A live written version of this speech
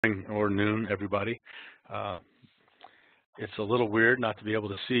morning or noon, everybody. It's a little weird not to be able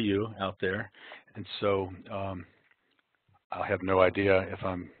to see you out there, and so I have no idea if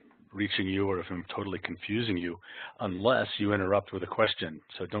I'm reaching you or if I'm totally confusing you, unless you interrupt with a question.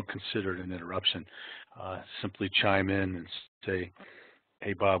 So don't consider it an interruption. Simply chime in and say,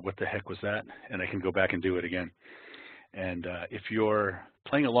 "Hey, Bob, what the heck was that?" And I can go back and do it again. And if you're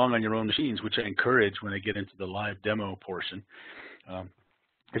playing along on your own machines, which I encourage when I get into the live demo portion,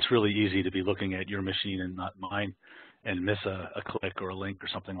 it's really easy to be looking at your machine and not mine and miss a click or a link or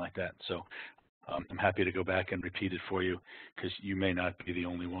something like that. So I'm happy to go back and repeat it for you, because you may not be the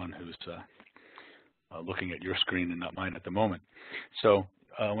only one who's looking at your screen and not mine at the moment. So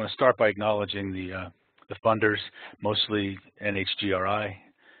I want to start by acknowledging the funders, mostly NHGRI,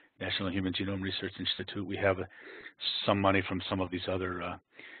 National Human Genome Research Institute. We have some money from some of these other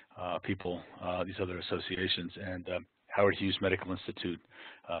people, these other associations, and Howard Hughes Medical Institute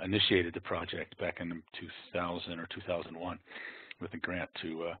initiated the project back in 2000 or 2001 with a grant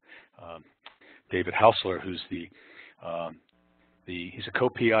to David Hausler, who's he's a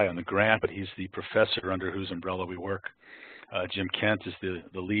co-PI on the grant, but he's the professor under whose umbrella we work. Jim Kent is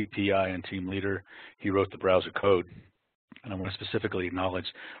the lead PI and team leader. He wrote the browser code. And I want to specifically acknowledge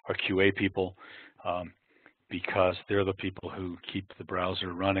our QA people, because they're the people who keep the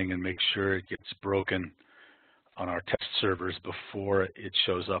browser running and make sure it gets broken on our test servers before it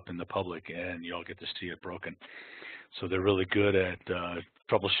shows up in the public and you all get to see it broken. So they're really good at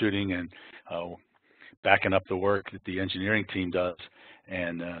troubleshooting and backing up the work that the engineering team does,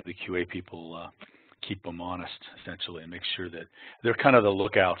 and the QA people keep them honest, essentially, and make sure that they're kind of the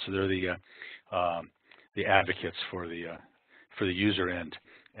lookouts. So they're the advocates for the user end.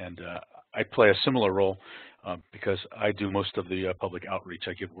 And I play a similar role because I do most of the public outreach.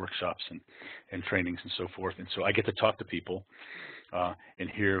 I give workshops and trainings and so forth, and so I get to talk to people and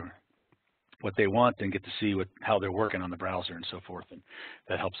hear what they want and get to see how they're working on the browser and so forth, and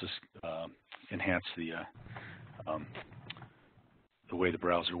that helps us enhance the way the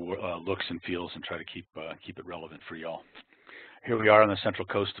browser looks and feels, and try to keep it relevant for y'all. Here we are on the central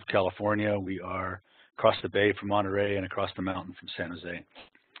coast of California. We are across the bay from Monterey and across the mountain from San Jose.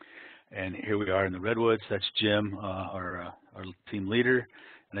 And here we are in the Redwoods. That's Jim, our team leader.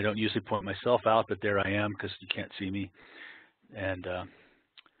 And I don't usually point myself out, but there I am because you can't see me. And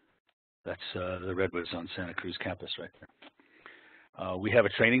that's the Redwoods on Santa Cruz campus right there. We have a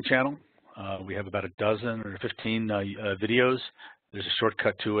training channel. We have about a dozen or 15 videos. There's a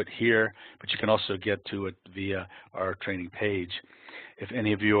shortcut to it here, but you can also get to it via our training page. If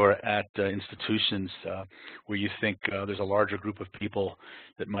any of you are at institutions where you think there's a larger group of people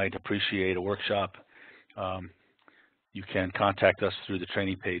that might appreciate a workshop, you can contact us through the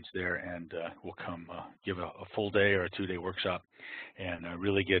training page there, and we'll come give a full day or a 2-day workshop and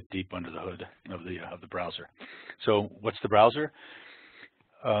really get deep under the hood of the browser. So what's the browser?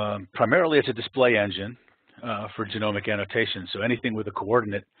 Primarily it's a display engine for genomic annotation. So anything with a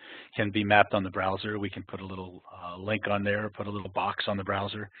coordinate can be mapped on the browser. We can put a little link on there, put a little box on the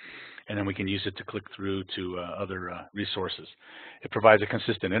browser, and then we can use it to click through to other resources. It provides a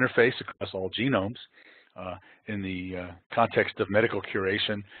consistent interface across all genomes. In the context of medical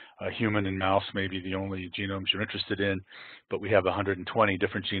curation, human and mouse may be the only genomes you're interested in, but we have 120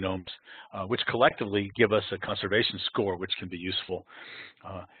 different genomes, which collectively give us a conservation score, which can be useful.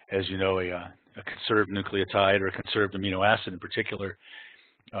 As you know, a conserved nucleotide or a conserved amino acid in particular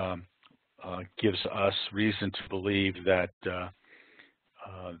gives us reason to believe that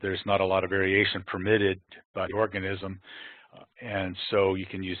there's not a lot of variation permitted by the organism, and so you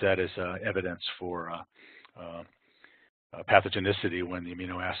can use that as evidence for pathogenicity when the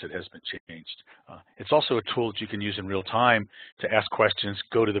amino acid has been changed. It's also a tool that you can use in real time to ask questions,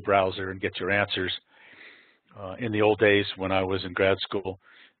 go to the browser, and get your answers. In the old days when I was in grad school,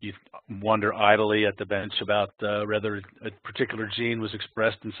 you'd wonder idly at the bench about whether a particular gene was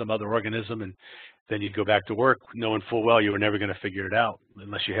expressed in some other organism, and then you'd go back to work knowing full well you were never going to figure it out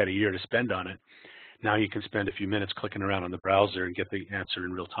unless you had a year to spend on it. Now you can spend a few minutes clicking around on the browser and get the answer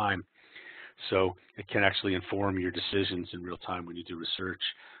in real time. So it can actually inform your decisions in real time when you do research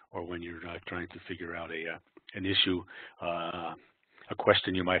or when you're trying to figure out an issue, a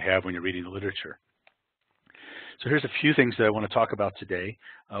question you might have when you're reading the literature. So here's a few things that I want to talk about today.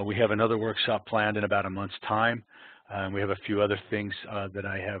 We have another workshop planned in about a month's time. We have a few other things that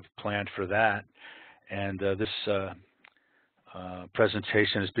I have planned for that. And this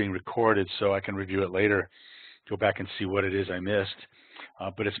presentation is being recorded so I can review it later, go back and see what it is I missed.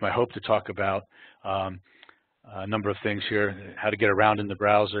 But it's my hope to talk about a number of things here: how to get around in the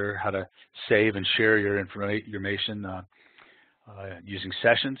browser, how to save and share your information, using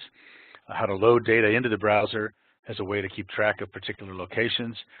sessions, how to load data into the browser as a way to keep track of particular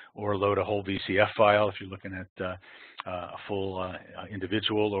locations, or load a whole VCF file if you're looking at a full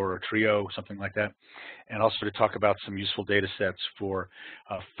individual or a trio, something like that. And also to talk about some useful data sets for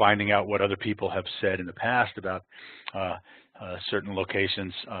finding out what other people have said in the past about certain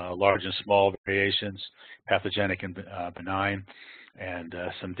locations, large and small variations, pathogenic and benign, and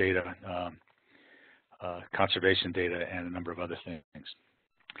some data, conservation data, and a number of other things.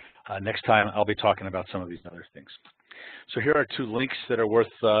 Next time, I'll be talking about some of these other things. So here are two links that are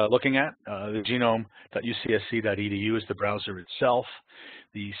worth looking at. The genome.ucsc.edu is the browser itself.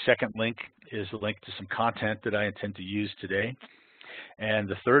 The second link is a link to some content that I intend to use today. And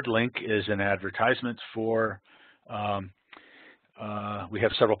the third link is an advertisement for, we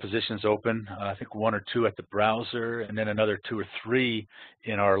have several positions open, I think 1 or 2 at the browser, and then another 2 or 3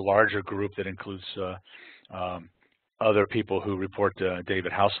 in our larger group that includes other people who report to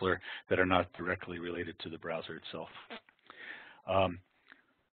David Hausler that are not directly related to the browser itself.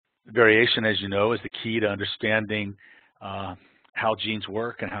 Variation, as you know, is the key to understanding how genes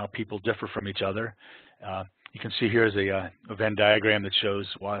work and how people differ from each other. You can see here is a Venn diagram that shows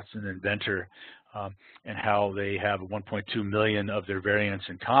Watson and Venter and how they have 1.2 million of their variants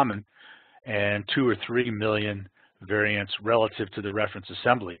in common and 2 or 3 million variants relative to the reference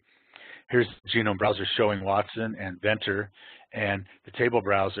assembly. Here's the genome browser showing Watson and Venter, and the table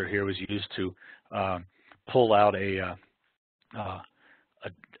browser here was used to pull out a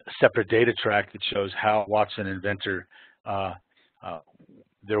separate data track that shows how Watson and Venter,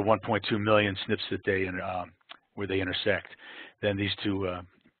 their 1.2 million SNPs that they where they intersect. Then these two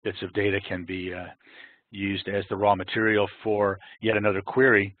bits of data can be used as the raw material for yet another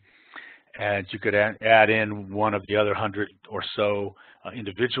query. And you could add in one of the other 100 or so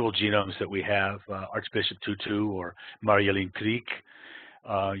individual genomes that we have, Archbishop Tutu or Marjolein Kriek.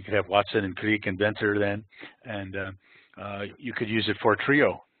 You could have Watson and Kriek and Venter then, and you could use it for a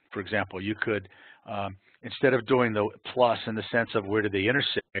trio, for example. You could, instead of doing the plus in the sense of where do they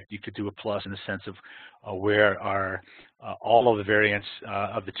intersect, you could do a plus in the sense of where are all of the variants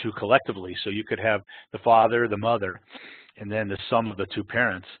of the two collectively. So you could have the father, the mother, and then the sum of the two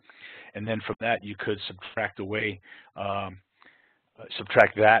parents. And then from that, you could subtract away,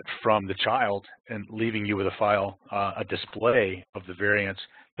 subtract that from the child, and leaving you with a file, a display of the variants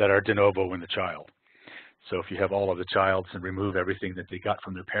that are de novo in the child. So if you have all of the childs and remove everything that they got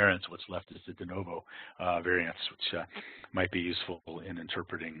from their parents, what's left is the de novo variants, which might be useful in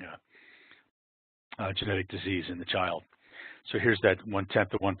interpreting genetic disease in the child. So here's that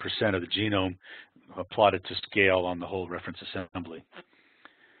 1/10 of 1% of the genome plotted to scale on the whole reference assembly.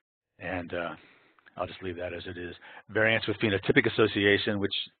 And I'll just leave that as it is. Variants with phenotypic association,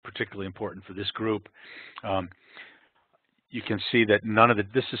 which is particularly important for this group. You can see that none of the,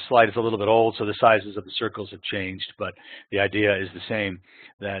 this slide is a little bit old, so the sizes of the circles have changed, but the idea is the same,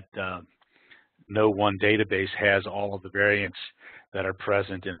 that no one database has all of the variants that are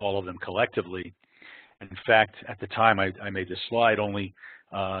present in all of them collectively. In fact, at the time I made this slide, only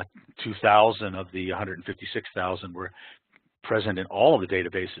 2,000 of the 156,000 were present in all of the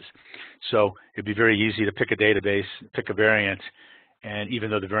databases. So it'd be very easy to pick a database, pick a variant, and even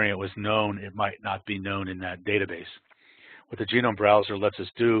though the variant was known, it might not be known in that database. What the genome browser lets us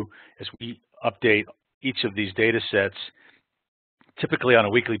do is we update each of these data sets typically on a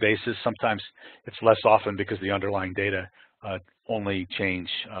weekly basis. Sometimes it's less often because the underlying data only change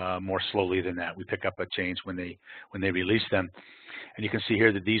more slowly than that. We pick up a change when they release them. And you can see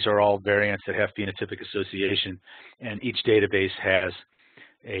here that these are all variants that have phenotypic association, and each database has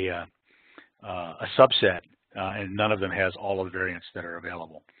a subset, and none of them has all of the variants that are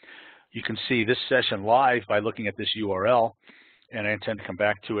available. You can see this session live by looking at this URL, and I intend to come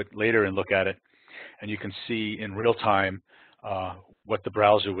back to it later and look at it. And you can see in real time what the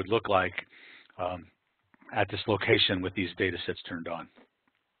browser would look like at this location with these data sets turned on.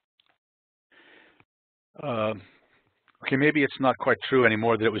 Okay, maybe it's not quite true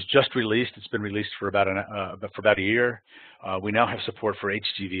anymore that it was just released. It's been released for about a year. We now have support for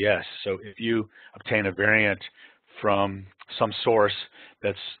HGVS. So if you obtain a variant from some source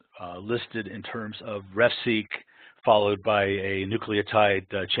that's listed in terms of RefSeq followed by a nucleotide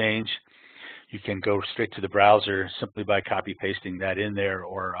change, you can go straight to the browser simply by copy pasting that in there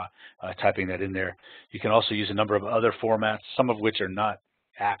or typing that in there. You can also use a number of other formats, some of which are not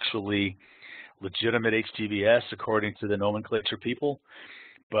actually legitimate HGVS according to the nomenclature people,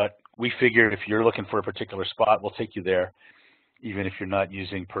 but we figured if you're looking for a particular spot, we'll take you there, even if you're not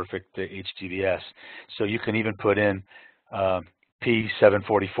using perfect HGVS. So you can even put in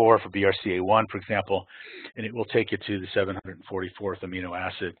P744 for BRCA1, for example, and it will take you to the 744th amino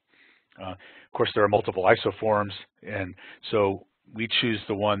acid. Of course, there are multiple isoforms, and so we choose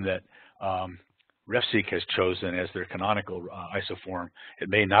the one that RefSeq has chosen as their canonical isoform. It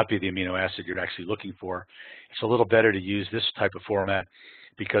may not be the amino acid you're actually looking for. It's a little better to use this type of format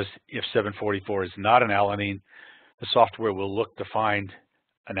because if 744 is not an alanine, the software will look to find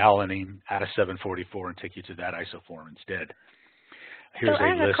an alanine out of 744 and take you to that isoform instead. Here's so I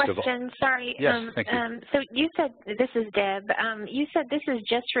have list a question. Sorry. Yes, thank you. So you said, this is Deb. You said this is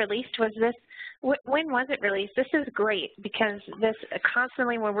just released. Was this, when was it released? This is great because this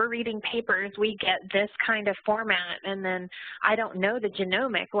constantly when we're reading papers, we get this kind of format, and then I don't know the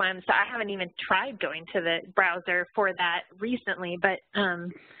genomic one, so I haven't even tried going to the browser for that recently. But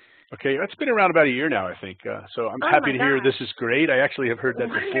okay, that's been around about a year now, I think. So I'm happy to hear this is great. I actually have heard that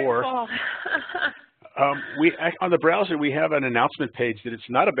before. On the browser, we have an announcement page that it's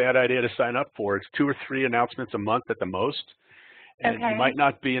not a bad idea to sign up for. It's 2 or 3 announcements a month at the most. And you might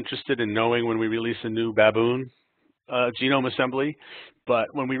not be interested in knowing when we release a new baboon genome assembly, but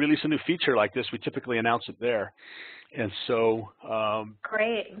when we release a new feature like this, we typically announce it there. And so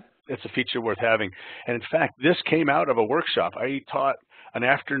great. It's a feature worth having. And in fact, this came out of a workshop. I taught an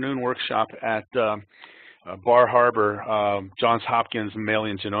afternoon workshop at Bar Harbor, Johns Hopkins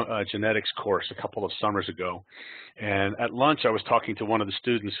Mammalian Genetics course a couple of summers ago. And at lunch, I was talking to one of the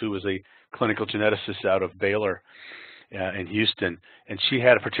students who was a clinical geneticist out of Baylor in Houston, and she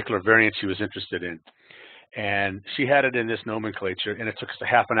had a particular variant she was interested in. And she had it in this nomenclature, and it took us a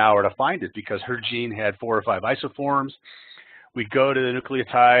half an hour to find it because her gene had 4 or 5 isoforms. We go to the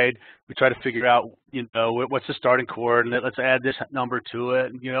nucleotide, we try to figure out, you know, what's the starting coordinate, let's add this number to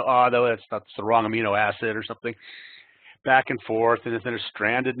it, you know, oh, that's the wrong amino acid or something, back and forth, and then there's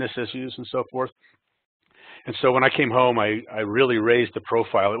strandedness issues and so forth. And so when I came home, I really raised the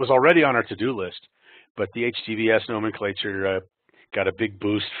profile. It was already on our to-do list, but the HGVS nomenclature got a big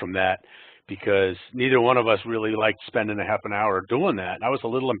boost from that because neither one of us really liked spending a half an hour doing that. And I was a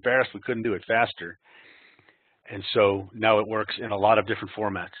little embarrassed we couldn't do it faster. And so now it works in a lot of different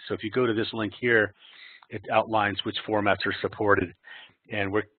formats. So if you go to this link here, it outlines which formats are supported.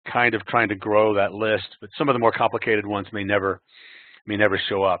 And we're kind of trying to grow that list, but some of the more complicated ones may never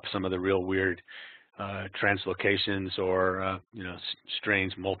show up. Some of the real weird translocations or you know,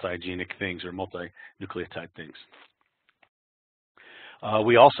 strange multigenic things or multinucleotide things.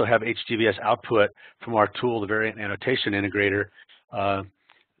 We also have HGVS output from our tool, the Variant Annotation Integrator.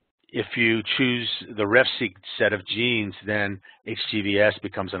 If you choose the RefSeq set of genes, then HGVS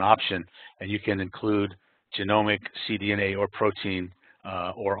becomes an option, and you can include genomic, cDNA, or protein,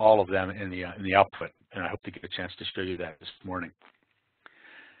 or all of them in the output. And I hope to get a chance to show you that this morning.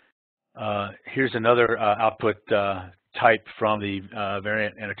 Here's another output type from the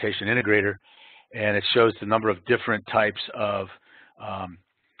Variant Annotation Integrator, and it shows the number of different types of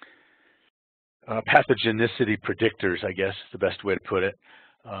pathogenicity predictors, I guess is the best way to put it.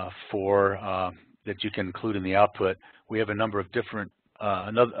 That you can include in the output. We have a number of different,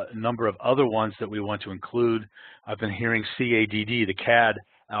 a number of other ones that we want to include. I've been hearing CADD, the CAD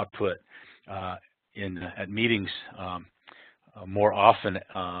output, at meetings more often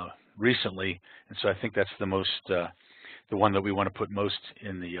recently, and so I think that's the most, the one that we want to put most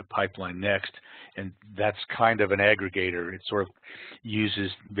in the pipeline next, and that's kind of an aggregator. It sort of uses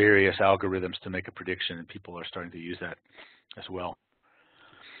various algorithms to make a prediction, and people are starting to use that as well.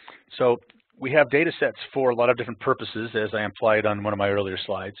 So we have data sets for a lot of different purposes, as I implied on one of my earlier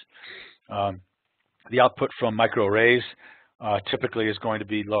slides. The output from microarrays typically is going to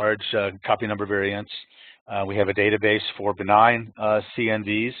be large copy number variants. We have a database for benign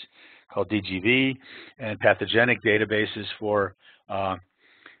CNVs called DGV, and pathogenic databases for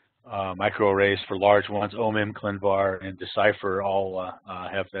microarrays for large ones. OMIM, ClinVar, and Decipher all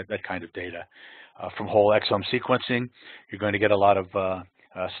have that kind of data. From whole exome sequencing, you're going to get a lot of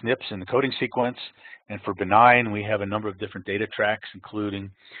SNPs in the coding sequence, and for benign, we have a number of different data tracks, including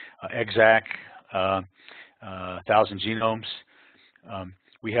EXAC, 1,000 genomes.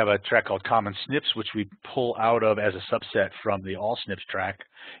 We have a track called Common SNPs, which we pull out of as a subset from the All SNPs track,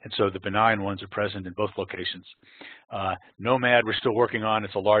 and so the benign ones are present in both locations. Nomad, we're still working on.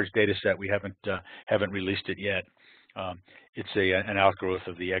 It's a large data set. We haven't released it yet. It's an outgrowth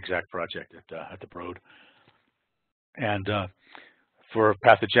of the EXAC project at the Broad. And for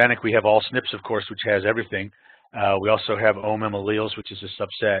pathogenic, we have All SNPs, of course, which has everything. We also have OMIM alleles, which is a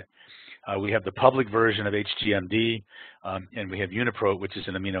subset. We have the public version of HGMD, and we have UniProt, which is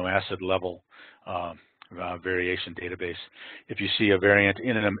an amino acid level variation database. If you see a variant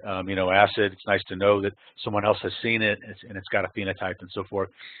in an amino acid, it's nice to know that someone else has seen it and it's got a phenotype and so forth,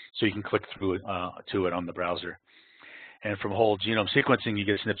 so you can click through it, to it on the browser. And from whole genome sequencing, you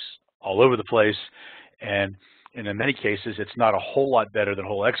get SNPs all over the place, and in many cases, it's not a whole lot better than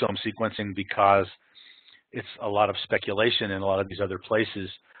whole exome sequencing because it's a lot of speculation in a lot of these other places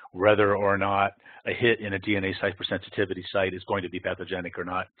whether or not a hit in a DNA hypersensitivity site is going to be pathogenic or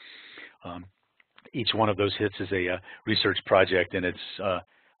not. Each one of those hits is a research project, and it's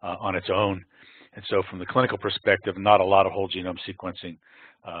on its own. And so from the clinical perspective, not a lot of whole genome sequencing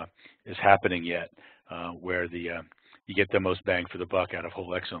is happening yet, where you get the most bang for the buck out of whole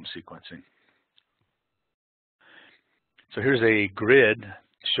exome sequencing. So here's a grid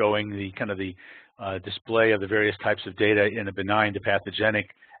showing the kind of the display of the various types of data in a benign to pathogenic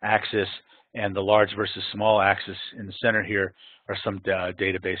axis, and the large versus small axis in the center here are some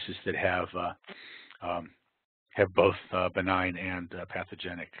databases that have both benign and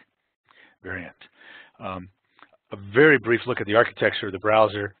pathogenic variant. A very brief look at the architecture of the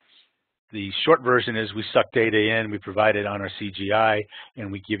browser. The short version is we suck data in, we provide it on our CGI,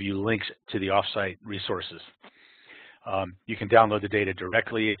 and we give you links to the offsite resources. You can download the data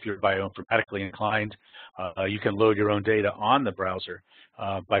directly if you're bioinformatically inclined. You can load your own data on the browser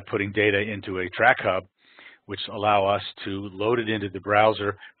by putting data into a track hub, which allow us to load it into the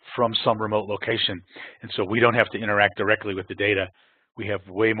browser from some remote location. And so we don't have to interact directly with the data. We have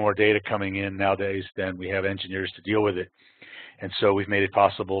way more data coming in nowadays than we have engineers to deal with it. And so we've made it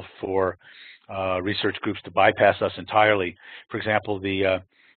possible for research groups to bypass us entirely. For example, the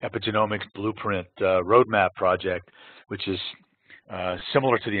Epigenomics Blueprint Roadmap project, which is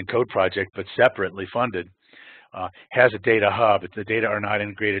similar to the ENCODE project but separately funded, has a data hub. The data are not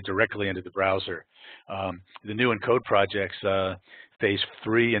integrated directly into the browser. The new ENCODE projects, phase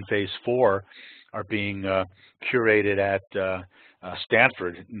 3 and phase 4, are being curated at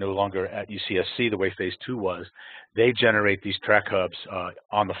Stanford, no longer at UCSC the way phase 2 was. They generate these track hubs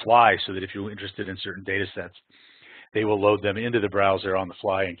on the fly, so that if you're interested in certain data sets, they will load them into the browser on the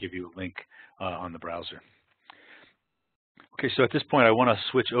fly and give you a link on the browser. Okay, so at this point I want to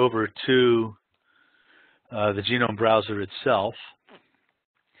switch over to the genome browser itself.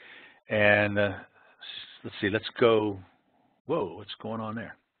 And let's see, let's go, whoa, what's going on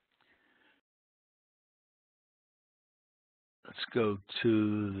there? Let's go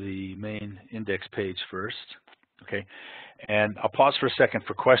to the main index page first. Okay, and I'll pause for a second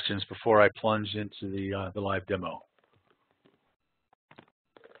for questions before I plunge into the live demo.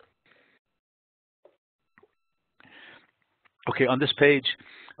 Okay, on this page,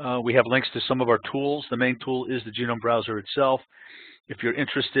 we have links to some of our tools. The main tool is the genome browser itself. If you're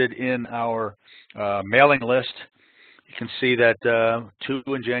interested in our mailing list, you can see that 2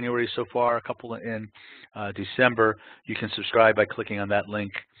 in January so far, a couple in December. You can subscribe by clicking on that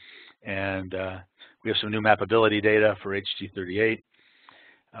link. And we have some new mapability data for HG38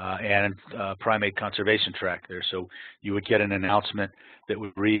 and primate conservation track there. So you would get an announcement that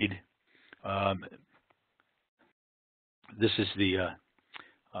would read, this is the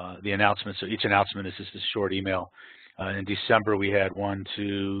announcement. So each announcement is just a short email. In December, we had 1,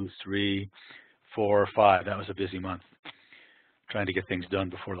 2, 3, 4, 5. That was a busy month. Trying to get things done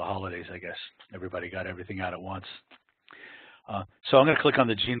before the holidays, I guess. Everybody got everything out at once. So I'm going to click on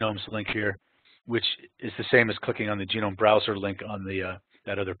the genomes link here, which is the same as clicking on the genome browser link on the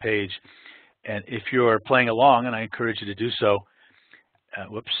that other page. And if you're playing along, and I encourage you to do so,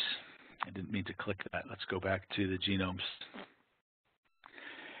 whoops, I didn't mean to click that. Let's go back to the genomes.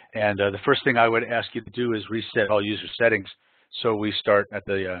 And the first thing I would ask you to do is reset all user settings so we start at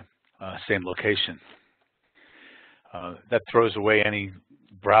the same location. That throws away any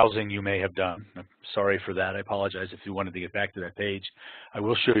browsing you may have done. I'm sorry for that. I apologize if you wanted to get back to that page. I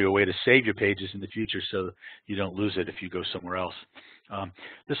will show you a way to save your pages in the future so you don't lose it if you go somewhere else.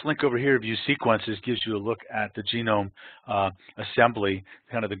 This link over here, View Sequences, gives you a look at the genome assembly,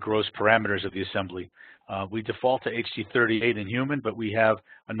 kind of the gross parameters of the assembly. We default to HG38 in human, but we have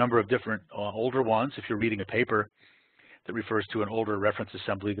a number of different older ones. If you're reading a paper that refers to an older reference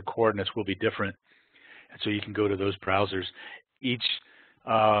assembly, the coordinates will be different. And so you can go to those browsers. Each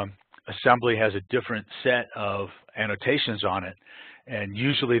assembly has a different set of annotations on it, and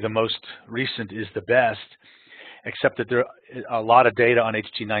usually the most recent is the best, except that there are a lot of data on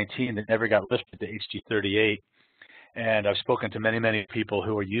HG19 that never got lifted to HG38. And I've spoken to many, many people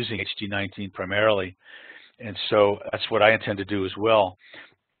who are using HG19 primarily, and so that's what I intend to do as well.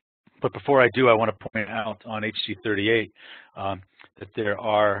 But before I do, I want to point out on HG38 that there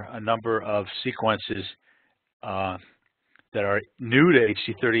are a number of sequences that are new to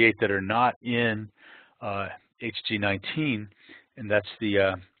HG38 that are not in HG19, and that's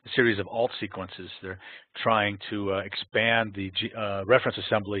the series of alt sequences. They're trying to expand the reference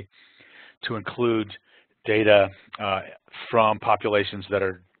assembly to include data from populations that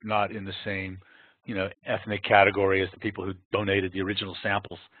are not in the same, ethnic category as the people who donated the original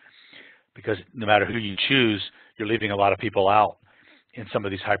samples. Because no matter who you choose, you're leaving a lot of people out in some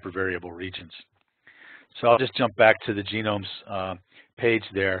of these hypervariable regions. So I'll just jump back to the genomes page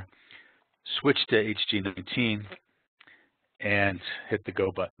there, switch to HG19, and hit the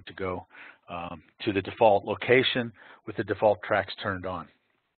go button to go to the default location with the default tracks turned on.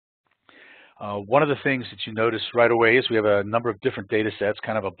 One of the things that you notice right away is we have a number of different data sets,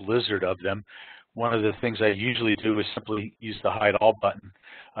 kind of a blizzard of them. One of the things I usually do is simply use the hide all button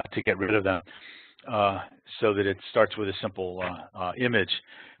to get rid of them so that it starts with a simple image.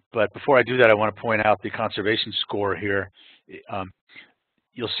 But before I do that, I want to point out the conservation score here.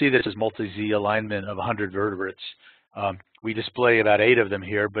 You'll see this is multi-Z alignment of 100 vertebrates. We display about 8 of them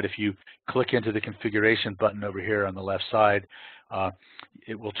here, but if you click into the configuration button over here on the left side,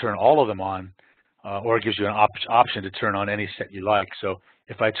 it will turn all of them on, or it gives you an option to turn on any set you like. So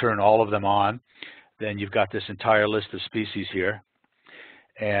if I turn all of them on, then you've got this entire list of species here.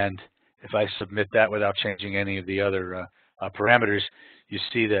 And if I submit that without changing any of the other parameters, you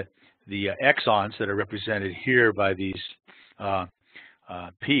see that the exons that are represented here by these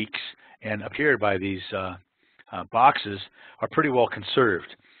peaks and up here by these boxes are pretty well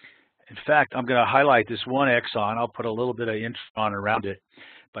conserved. In fact, I'm going to highlight this one exon. I'll put a little bit of intron around it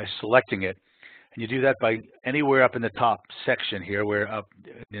by selecting it. And you do that by anywhere up in the top section here, where up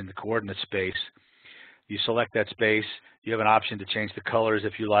in the coordinate space. You select that space. You have an option to change the colors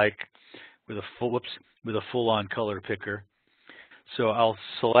if you like with a full-on color picker. So I'll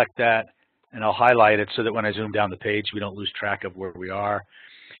select that and I'll highlight it so that when I zoom down the page, we don't lose track of where we are.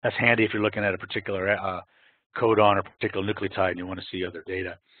 That's handy if you're looking at a particular codon or particular nucleotide and you want to see other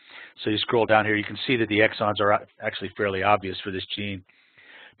data. So you scroll down here, you can see that the exons are actually fairly obvious for this gene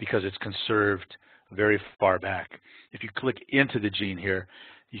because it's conserved very far back. If you click into the gene here,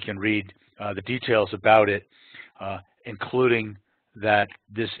 you can read the details about it, including that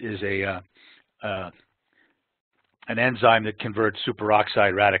this is an enzyme that converts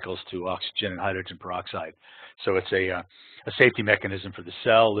superoxide radicals to oxygen and hydrogen peroxide. So it's a safety mechanism for the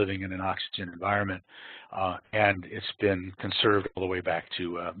cell living in an oxygen environment, and it's been conserved all the way back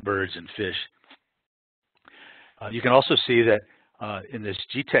to birds and fish. You can also see that in this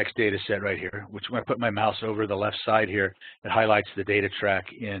GTEx data set right here, which when I put my mouse over the left side here, it highlights the data track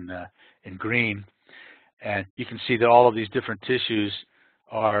in green. And you can see that all of these different tissues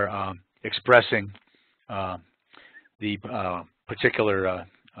are expressing the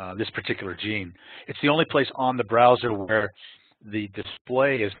this particular gene. It's the only place on the browser where the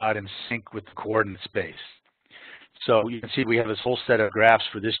display is not in sync with the coordinate space. So you can see we have this whole set of graphs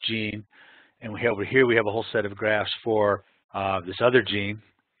for this gene, and over here we have a whole set of graphs for this other gene,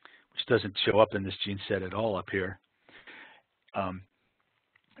 which doesn't show up in this gene set at all up here.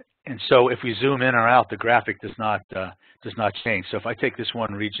 And so if we zoom in or out, the graphic does not change. So if I take this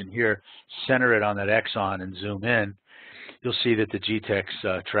one region here, center it on that exon, and zoom in, you'll see that the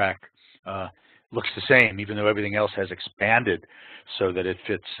GTEx track looks the same, even though everything else has expanded so that it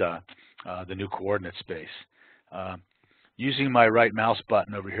fits the new coordinate space. Using my right mouse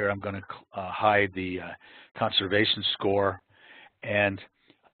button over here, I'm going to hide the conservation score, and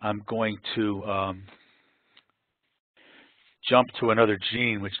I'm going to jump to another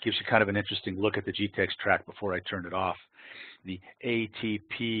gene, which gives you kind of an interesting look at the GTEx track before I turn it off. The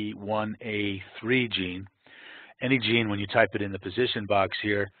ATP1A3 gene. Any gene, when you type it in the position box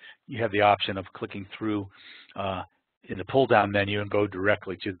here, you have the option of clicking through in the pull-down menu and go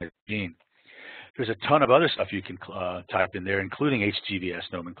directly to the gene. There's a ton of other stuff you can type in there, including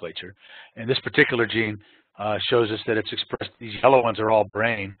HGVS nomenclature. And this particular gene shows us that it's expressed, these yellow ones are all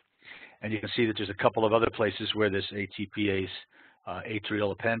brain. And you can see that there's a couple of other places where this ATPase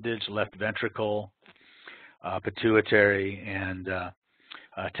atrial appendage, left ventricle, pituitary, and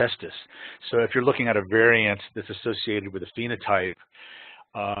testis. So if you're looking at a variant that's associated with a phenotype,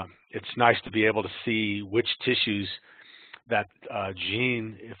 it's nice to be able to see which tissues that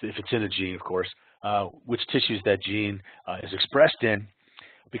gene, if it's in a gene, of course, which tissues that gene is expressed in,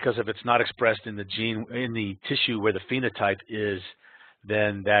 because if it's not expressed in the gene, in the tissue where the phenotype is,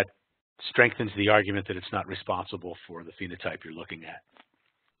 then that strengthens the argument that it's not responsible for the phenotype you're looking at.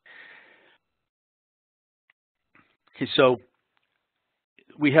 Okay, so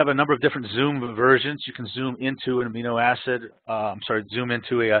we have a number of different zoom versions. You can zoom into an amino acid, zoom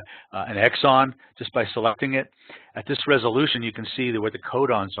into an exon just by selecting it. At this resolution, you can see where the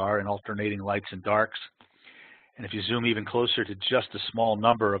codons are in alternating lights and darks. And if you zoom even closer to just a small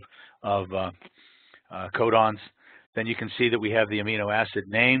number of codons, then you can see that we have the amino acid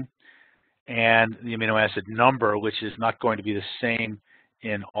name and the amino acid number, which is not going to be the same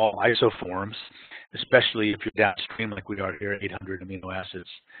in all isoforms, especially if you're downstream like we are here, 800 amino acids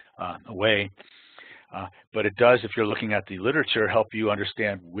away. But it does, if you're looking at the literature, help you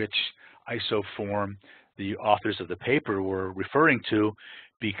understand which isoform the authors of the paper were referring to,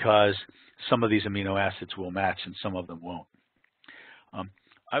 because some of these amino acids will match and some of them won't.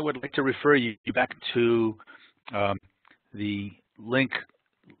 I would like to refer you back to the link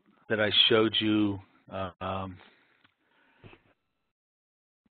that I showed you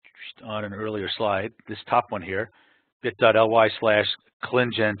on an earlier slide, this top one here,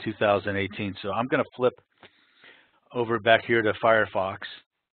 bit.ly/ClinGen 2018. So I'm going to flip over back here to Firefox,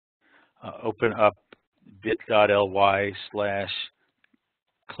 open up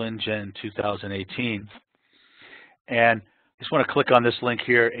bit.ly/ClinGen 2018, and just want to click on this link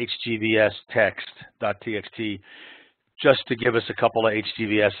here, hgvs text.txt, just to give us a couple of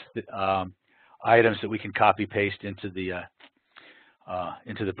HGVS items that we can copy paste into the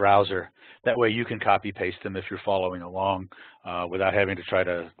browser. That way you can copy paste them if you're following along without having to try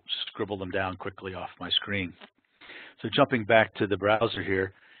to scribble them down quickly off my screen. So jumping back to the browser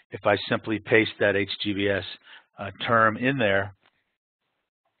here, if I simply paste that HGVS term in there,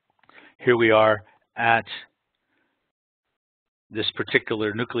 here we are at this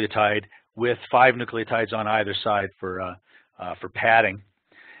particular nucleotide with 5 nucleotides on either side for padding.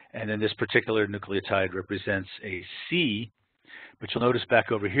 And then this particular nucleotide represents a C, but you'll notice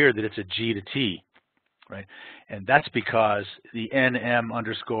back over here that it's a G to T, right? And that's because the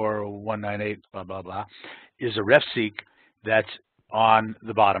NM_198 blah, blah, blah is a ref-seq that's on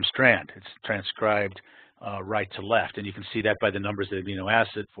the bottom strand. It's transcribed right to left, and you can see that by the numbers of the amino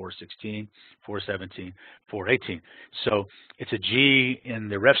acid, 416, 417, 418. So it's a G in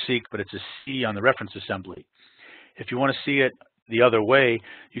the ref-seq, but it's a C on the reference assembly. If you want to see it the other way,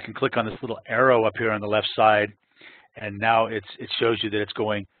 you can click on this little arrow up here on the left side, and now it shows you that it's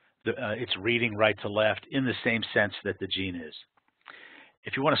going, it's reading right to left in the same sense that the gene is.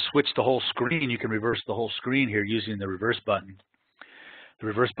 If you want to switch the whole screen, you can reverse the whole screen here using the reverse button. The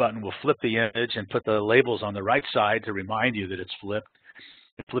reverse button will flip the image and put the labels on the right side to remind you that it's flipped.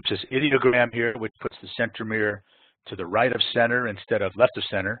 It flips this ideogram here, which puts the centromere to the right of center instead of left of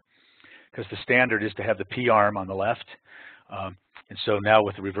center, because the standard is to have the P arm on the left. And so now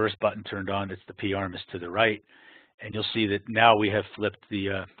with the reverse button turned on, it's the P arm is to the right. And you'll see that now we have flipped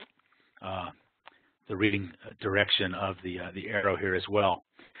the reading direction of the arrow here as well.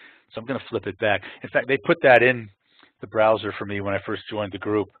 So I'm going to flip it back. In fact, they put that in the browser for me when I first joined the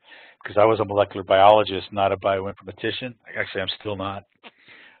group, because I was a molecular biologist, not a bioinformatician. Actually, I'm still not.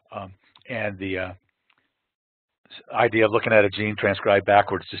 And the idea of looking at a gene transcribed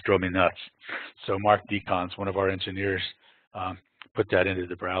backwards just drove me nuts. So Mark Decons, one of our engineers, put that into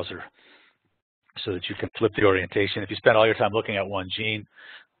the browser so that you can flip the orientation. If you spend all your time looking at one gene,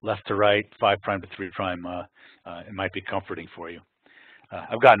 left to right, 5' to 3', it might be comforting for you.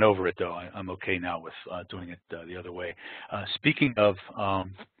 I've gotten over it, though. I'm okay now with doing it the other way. Speaking of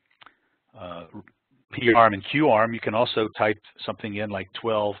P-arm and Q-arm, you can also type something in like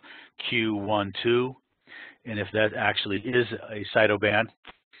 12Q12, and if that actually is a cytoband,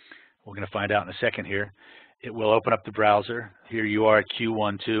 we're going to find out in a second here, it will open up the browser. Here you are at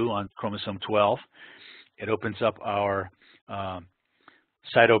Q12 on chromosome 12. It opens up our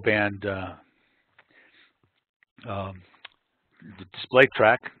cytoband the display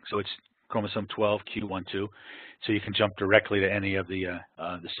track, so it's chromosome 12, Q12, so you can jump directly to any of the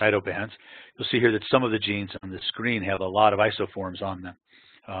cytobands. You'll see here that some of the genes on the screen have a lot of isoforms on them.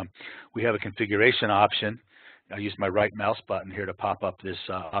 We have a configuration option. I use my right mouse button here to pop up this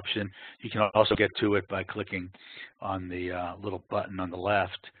option. You can also get to it by clicking on the little button on the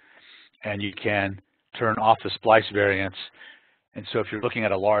left, and you can turn off the splice variants. And so if you're looking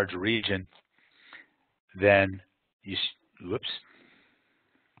at a large region, then you whoops.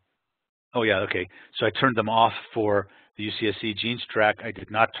 Oh yeah, okay. So I turned them off for the UCSC genes track. I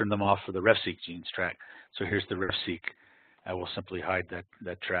did not turn them off for the ref-seq genes track. So here's the ref-seq. I will simply hide that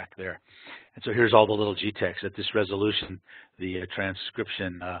track there. And so here's all the little GTEX. At this resolution, the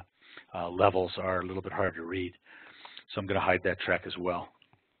transcription levels are a little bit hard to read. So I'm going to hide that track as well.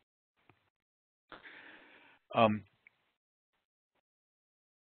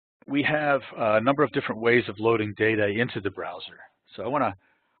 We have a number of different ways of loading data into the browser. So I want to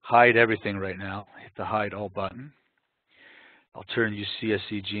hide everything right now. Hit the Hide All button. I'll turn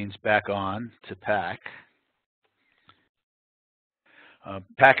UCSC genes back on to PAC.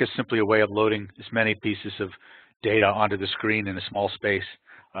 PAC is simply a way of loading as many pieces of data onto the screen in a small space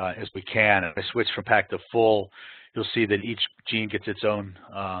as we can. If I switch from PAC to full, you'll see that each gene gets its own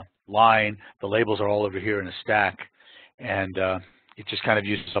line. The labels are all over here in a stack, and it just kind of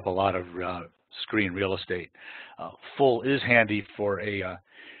uses up a lot of screen real estate. Full is handy for a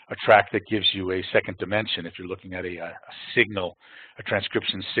track that gives you a second dimension. If you're looking at a signal, a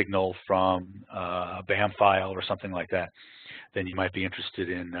transcription signal from a BAM file or something like that, then you might be interested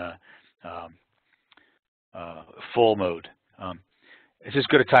in full mode. It's as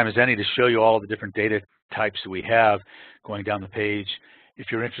good a time as any to show you all of the different data types that we have going down the page. If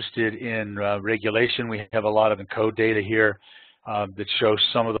you're interested in regulation, we have a lot of encode data here that shows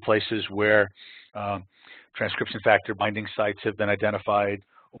some of the places where transcription factor binding sites have been identified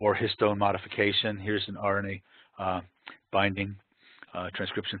or histone modification. Here's an RNA binding,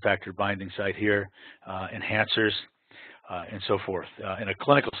 transcription factor binding site here, enhancers, and so forth. In a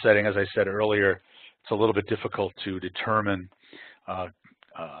clinical setting, as I said earlier, it's a little bit difficult to determine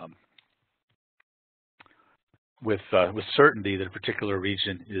with certainty that a particular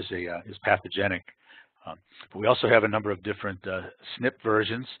region is pathogenic. But we also have a number of different SNP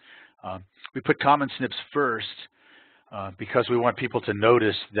versions. We put common SNPs first because we want people to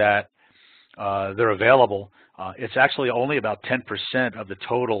notice that they're available. It's actually only about 10% of the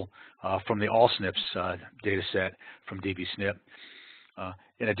total from the all SNPs data set from dbSNP.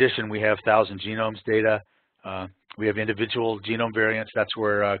 In addition, we have 1,000 genomes data. We have individual genome variants. That's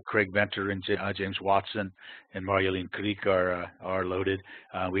where Craig Venter and James Watson and Marjolein Kriek are loaded.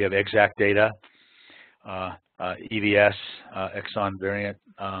 We have exact data, EVS, exon variant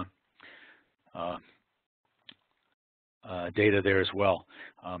data there as well.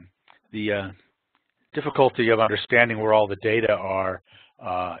 The difficulty of understanding where all the data are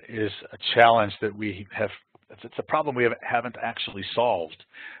is a challenge that we have. It's a problem we haven't actually solved,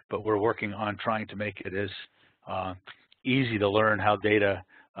 but we're working on trying to make it as easy to learn how data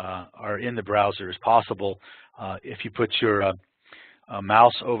are in the browser as possible. If you put your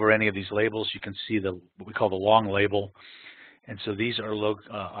mouse over any of these labels, you can see what we call the long label. And so these are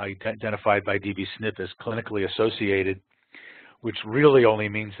identified by dbSNP as clinically associated, which really only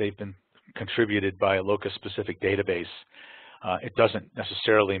means they've been contributed by a locus-specific database. It doesn't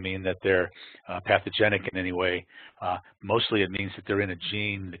necessarily mean that they're pathogenic in any way. Mostly it means that they're in a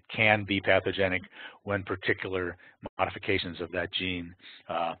gene that can be pathogenic when particular modifications of that gene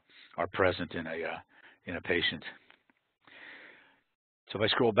are present in a patient. So if I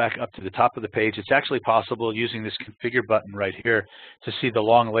scroll back up to the top of the page, it's actually possible using this configure button right here to see the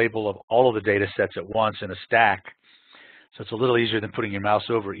long label of all of the data sets at once in a stack. So it's a little easier than putting your mouse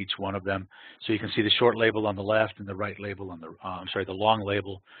over each one of them. So you can see the short label on the left and the right label on the, the long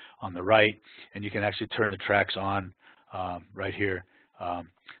label on the right, and you can actually turn the tracks on right here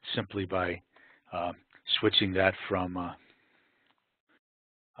simply by switching that from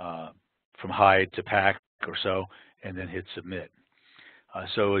hide to PAC or so, and then hit submit.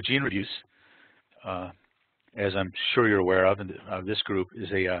 So gene reviews, as I'm sure you're aware of, and this group is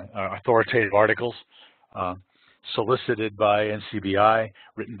authoritative articles solicited by NCBI,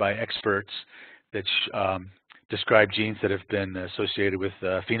 written by experts that describe genes that have been associated with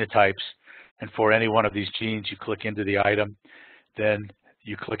phenotypes. And for any one of these genes, you click into the item, then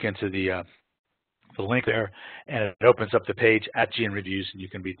you click into the link there, and it opens up the page at Gene Reviews, and you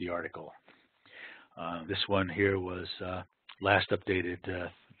can read the article. This one here was last updated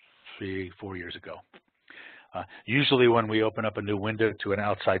 3-4 years ago. Usually when we open up a new window to an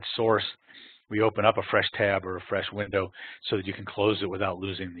outside source, we open up a fresh tab or a fresh window so that you can close it without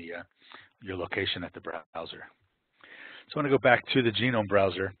losing your location at the browser. So I'm going to go back to the genome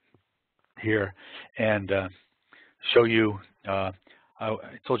browser here and show you, I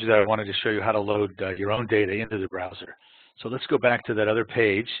told you that I wanted to show you how to load your own data into the browser. So let's go back to that other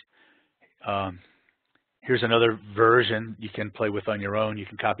page. Here's another version you can play with on your own. You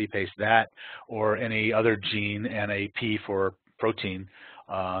can copy paste that or any other gene and a P for protein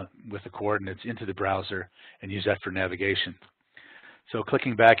with the coordinates into the browser and use that for navigation. So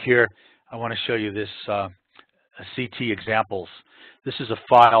clicking back here, I want to show you this CT examples. This is a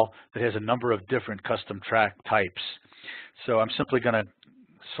file that has a number of different custom track types. So I'm simply going to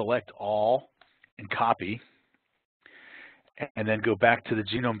select all and copy, and then go back to the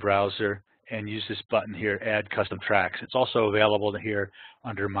genome browser and use this button here, Add Custom Tracks. It's also available here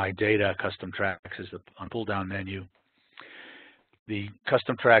under My Data Custom Tracks is the pull-down menu. The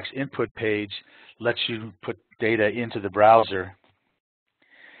Custom Tracks input page lets you put data into the browser,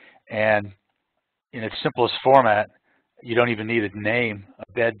 And in its simplest format, you don't even need a name. A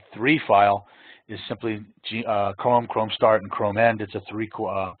BED3 file is simply Chrome, Chrome Start, and Chrome End. It's a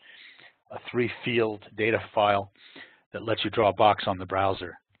three-field data file that lets you draw a box on the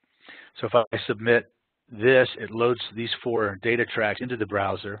browser. So if I submit this, it loads these 4 data tracks into the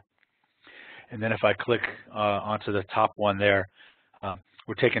browser. And then if I click onto the top one there,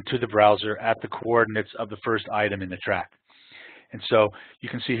 we're taken to the browser at the coordinates of the first item in the track. And so you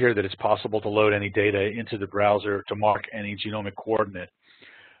can see here that it's possible to load any data into the browser to mark any genomic coordinate.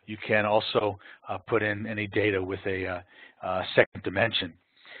 You can also put in any data with a second dimension.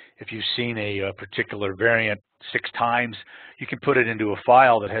 If you've seen a particular variant 6 times, you can put it into a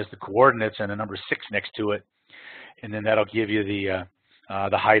file that has the coordinates and a number 6 next to it, and then that'll give you the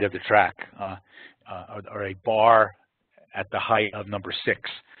height of the track, or a bar at the height of number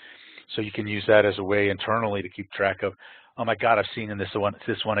 6. So you can use that as a way internally to keep track of, oh my God, I've seen this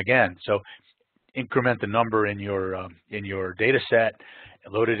one again. So increment the number in your data set,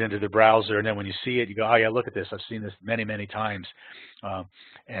 load it into the browser, and then when you see it, you go, oh yeah, look at this. I've seen this many, many times.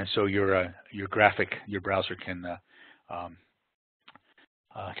 And so your browser can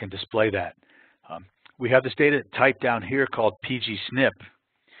display that. We have this data type down here called pgsnip,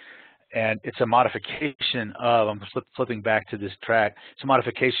 and it's a modification of, I'm flipping back to this track, it's a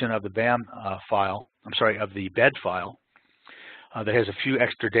modification of the BAM file, I'm sorry, of the BED file that has a few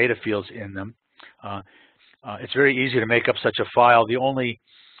extra data fields in them. It's very easy to make up such a file. The only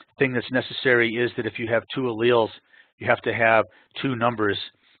thing that's necessary is that if you have 2 alleles, you have to have 2 numbers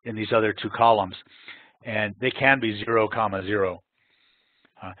in these other 2 columns, and they can be 0, 0.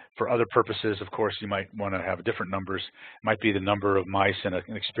 For other purposes, of course, you might want to have different numbers. It might be the number of mice in an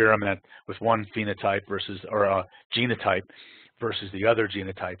experiment with one phenotype versus, or a genotype versus the other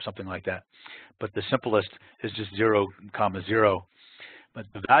genotype, something like that. But the simplest is just 0, 0. But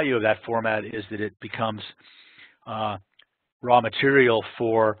the value of that format is that it becomes raw material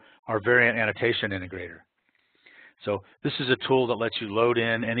for our variant annotation integrator. So this is a tool that lets you load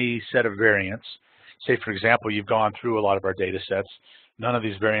in any set of variants. Say, for example, you've gone through a lot of our data sets. None of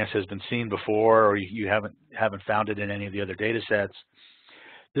these variants has been seen before, or you haven't found it in any of the other data sets.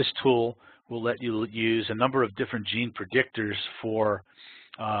 This tool will let you use a number of different gene predictors for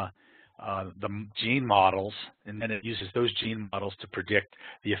the gene models, and then it uses those gene models to predict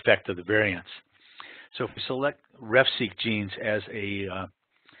the effect of the variants. So if we select RefSeq genes as a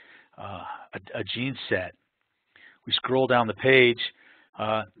gene set, we scroll down the page.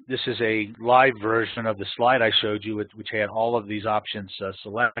 This is a live version of the slide I showed you, which had all of these options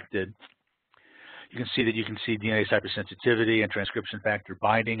selected. You can see that you can see DNA hypersensitivity and transcription factor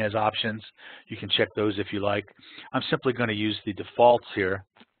binding as options. You can check those if you like. I'm simply going to use the defaults here.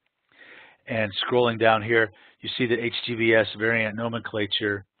 And scrolling down here, you see that HGBS variant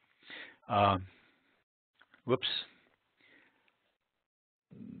nomenclature,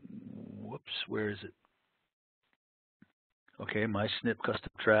 where is it? Okay, my SNP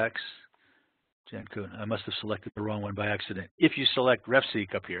custom tracks, Kuhn. I must have selected the wrong one by accident. If you select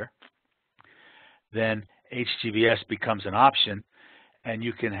RefSeq up here, then HGBS becomes an option, and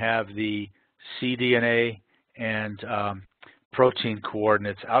you can have the cDNA and protein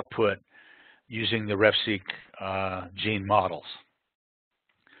coordinates output using the RefSeq gene models.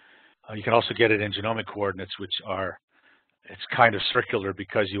 You can also get it in genomic coordinates, which are, it's kind of circular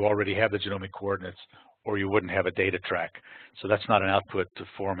because you already have the genomic coordinates, or you wouldn't have a data track. So that's not an output to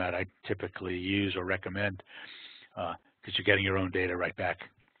format I typically use or recommend, because you're getting your own data right back.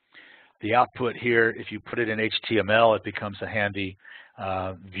 The output here, if you put it in HTML, it becomes a handy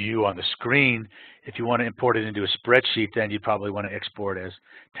view on the screen. If you want to import it into a spreadsheet, then you probably want to export as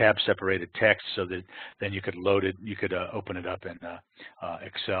tab-separated text so that then you could load it, you could open it up in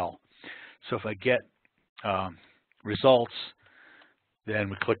Excel. So if I get results,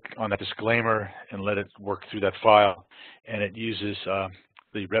 then we click on that disclaimer and let it work through that file, and it uses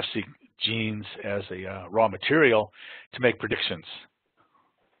the RefSeq genes as a raw material to make predictions.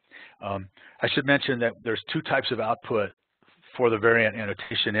 I should mention that there's 2 types of output for the variant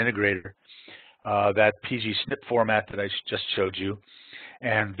annotation integrator, that pgsnip format that I just showed you,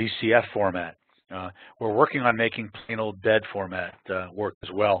 and VCF format. We're working on making plain old BED format work as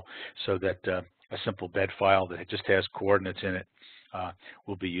well, so that a simple BED file that just has coordinates in it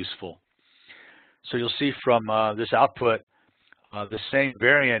will be useful. So you'll see from this output, the same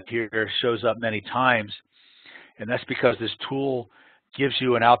variant here shows up many times, and that's because this tool gives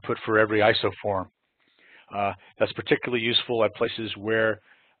you an output for every isoform. That's particularly useful at places where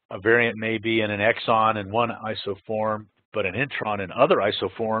a variant may be in an exon in one isoform, but an intron in other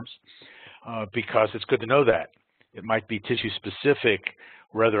isoforms, because it's good to know that. It might be tissue specific,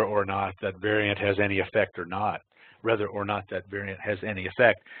 whether or not that variant has any effect or not, whether or not that variant has any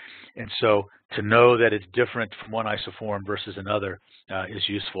effect. And so to know that it's different from one isoform versus another is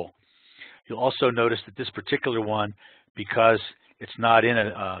useful. You'll also notice that this particular one, because it's not in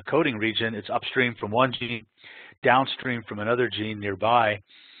a coding region, it's upstream from one gene, downstream from another gene nearby,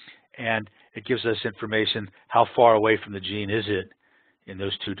 and it gives us information how far away from the gene is it in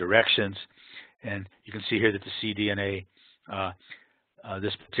those two directions. And you can see here that the cDNA,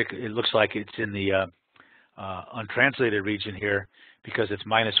 it looks like it's in the untranslated region here because it's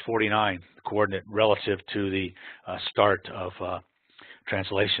 -49, the coordinate relative to the start of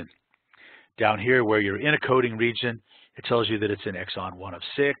translation. Down here where you're in a coding region, it tells you that it's in exon 1 of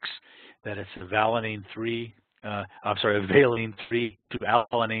 6, that it's a valine 3, a valine 3 to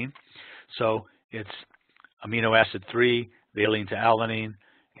alanine. So it's amino acid 3, valine to alanine,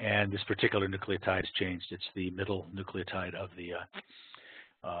 and this particular nucleotide has changed. It's the middle nucleotide of the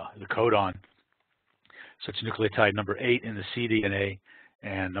codon. So it's nucleotide number 8 in the cDNA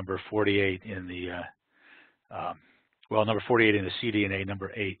and number 48 in the, number 48 in the cDNA,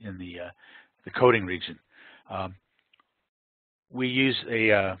 number 8 in the coding region. We use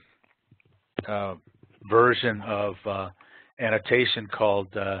a version of annotation called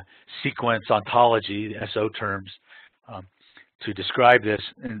sequence ontology, the SO terms, to describe this.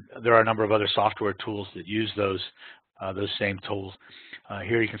 And there are a number of other software tools that use those same tools.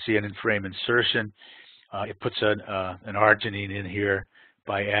 Here you can see an in-frame insertion. It puts an arginine in here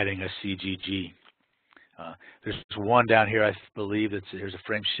by adding a CGG. There's one down here, I believe, here's a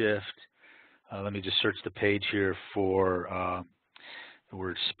frame shift. Let me just search the page here for the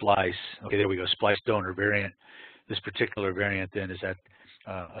word splice. Okay, there we go, splice donor variant. This particular variant then is at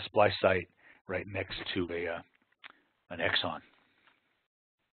a splice site right next to an exon.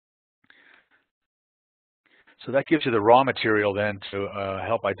 So that gives you the raw material then to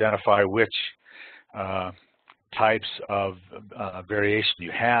help identify which types of variation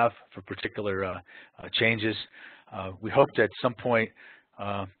you have for particular changes. We hope to at some point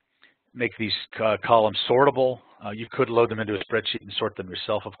make these columns sortable. You could load them into a spreadsheet and sort them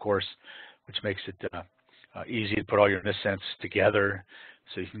yourself, of course, which makes it easy to put all your missense together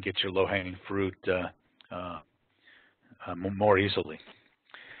so you can get your low-hanging fruit more easily.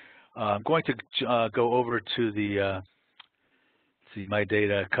 I'm going to go over to the my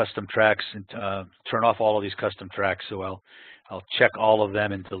data custom tracks and turn off all of these custom tracks. So I'll check all of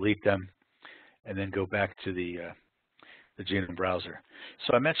them and delete them, and then go back to the Genome browser.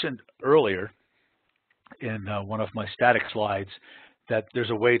 So I mentioned earlier in one of my static slides that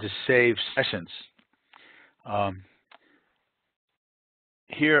there's a way to save sessions.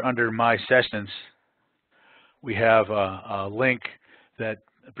 Here under My Sessions, we have a link that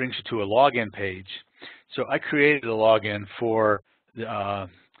brings you to a login page. So I created a login for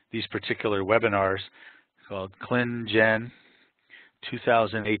these particular webinars called ClinGen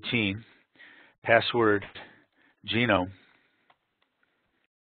 2018, password Genome,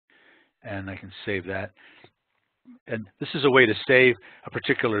 and I can save that. And this is a way to save a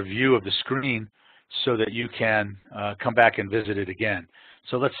particular view of the screen so that you can come back and visit it again.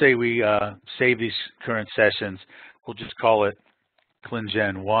 So let's say we save these current sessions. We'll just call it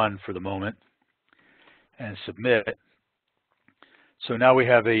ClinGen 1 for the moment and submit. So now we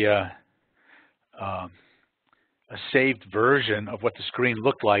have a saved version of what the screen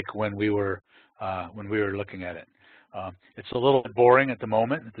looked like when we were looking at it. It's a little bit boring at the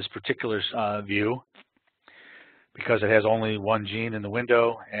moment at this particular view because it has only one gene in the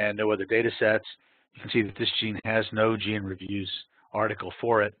window and no other data sets. You can see that this gene has no gene reviews article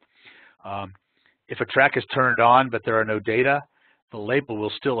for it. If a track is turned on but there are no data, the label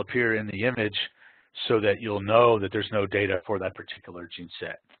will still appear in the image so that you'll know that there's no data for that particular gene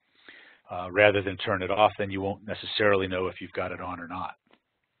set. Rather than turn it off, then you won't necessarily know if you've got it on or not.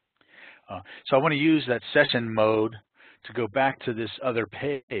 So I want to use that session mode to go back to this other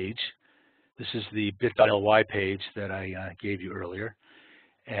page. This is the bit.ly page that I gave you earlier.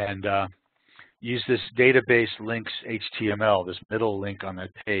 And use this database links HTML, this middle link on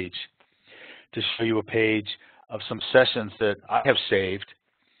that page, to show you a page of some sessions that I have saved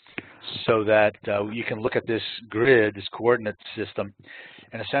so that you can look at this grid, this coordinate system,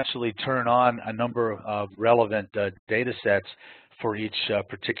 and essentially turn on a number of relevant data sets for each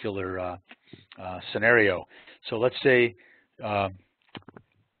particular scenario. So let's say, let's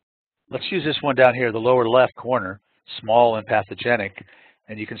use this one down here, the lower left corner, small and pathogenic,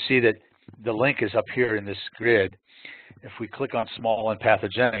 and you can see that the link is up here in this grid. If we click on small and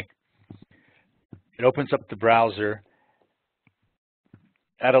pathogenic, it opens up the browser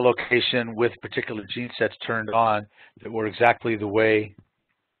at a location with particular gene sets turned on that were exactly the way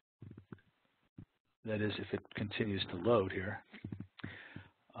that is, if it continues to load here,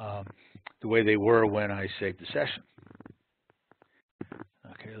 the way they were when I saved the session.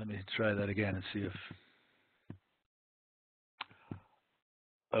 Okay, let me try that again and see if,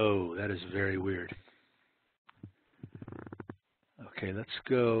 oh, that is very weird. Okay, let's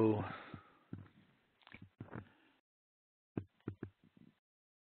go.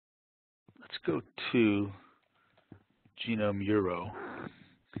 Let's go to Genome Euro.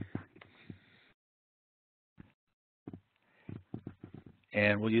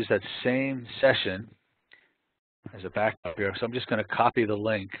 And we'll use that same session as a backup here. So I'm just going to copy the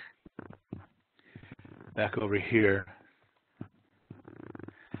link back over here.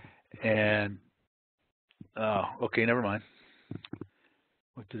 And, oh, okay, never mind.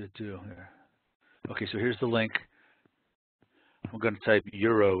 What did it do here? Okay, so here's the link. I'm going to type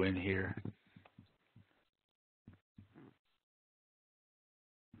Euro in here.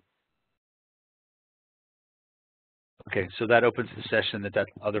 Okay, so that opens the session that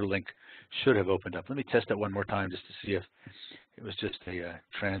other link should have opened up. Let me test that one more time just to see if it was just a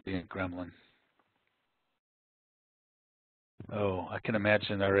transient gremlin. Oh, I can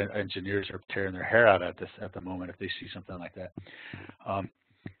imagine our engineers are tearing their hair out at the moment if they see something like that.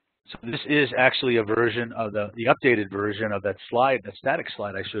 So this is actually a version of the updated version of that slide, that static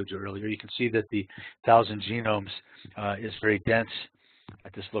slide I showed you earlier. You can see that the 1,000 genomes is very dense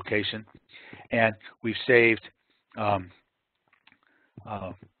at this location, and we've saved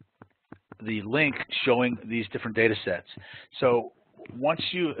the link showing these different data sets. So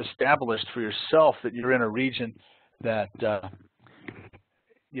once you established for yourself that you're in a region that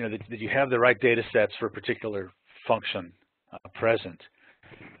you know that you have the right data sets for a particular function present,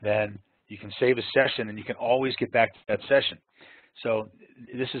 then you can save a session and you can always get back to that session. So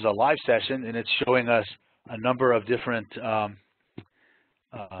this is a live session and it's showing us a number of different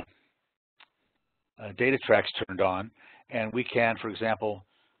data tracks turned on, and we can, for example,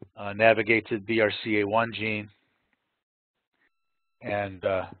 navigate to the BRCA1 gene and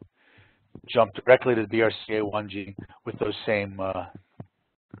jump directly to the BRCA1 gene with those same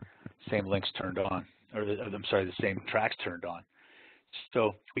links turned on, or I'm sorry, the same tracks turned on.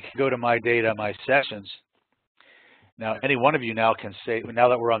 So we can go to my data, my sessions. Now, any one of you now can say, now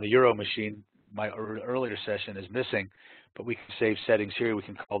that we're on the Euro machine, my earlier session is missing, but we can save settings here. We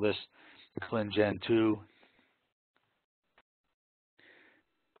can call this ClinGen 2.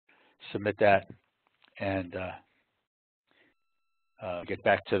 Submit that and get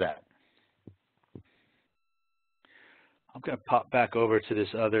back to that. I'm going to pop back over to this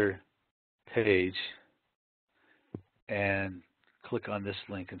other page and click on this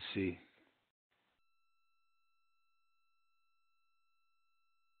link and see.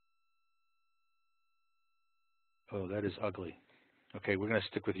 Oh, that is ugly. Okay, we're going to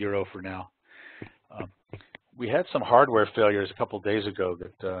stick with Euro for now. We had some hardware failures a couple of days ago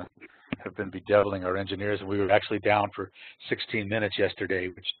that have been bedeviling our engineers, and we were actually down for 16 minutes yesterday,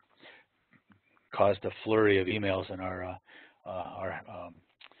 which caused a flurry of emails in our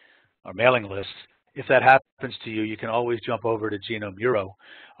mailing list. If that happens to you, you can always jump over to Genome Euro.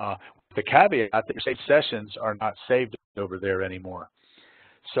 The caveat that your saved sessions are not saved over there anymore.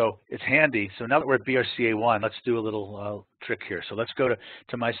 So it's handy. So now that we're at BRCA1, let's do a little trick here. So let's go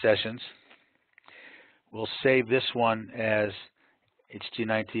to my sessions. We'll save this one as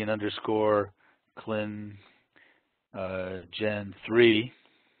HT19 underscore ClinGen 3.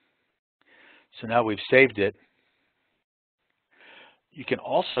 So now we've saved it. You can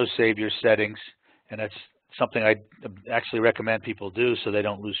also save your settings, and that's something I actually recommend people do so they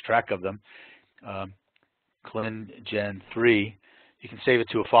don't lose track of them. ClinGen 3, you can save it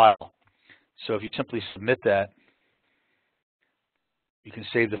to a file. So if you simply submit that, you can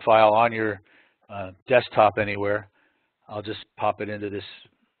save the file on your desktop anywhere. I'll just pop it into this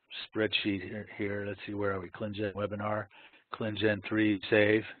spreadsheet here. Let's see, where are we? ClinGen webinar, ClinGen 3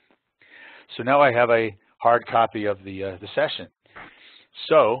 save. So now I have a hard copy of the session.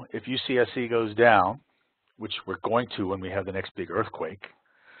 So if UCSC goes down, which we're going to when we have the next big earthquake,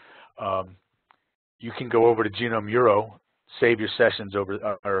 you can go over to Genome Euro, save your sessions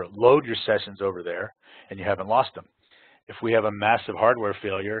over, or load your sessions over there, and you haven't lost them. If we have a massive hardware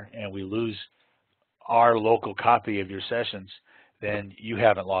failure and we lose our local copy of your sessions, then you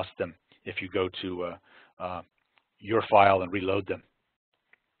haven't lost them if you go to your file and reload them.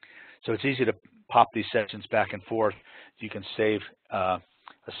 So it's easy to pop these sessions back and forth. You can save a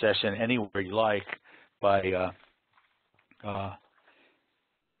session anywhere you like by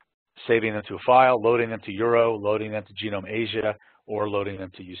saving them to a file, loading them to Euro, loading them to Genome Asia, or loading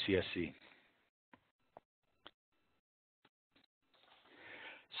them to UCSC.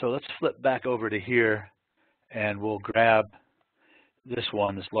 So let's flip back over to here, and we'll grab this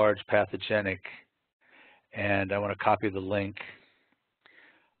one, this large pathogenic, and I want to copy the link,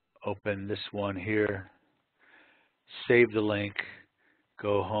 open this one here, save the link,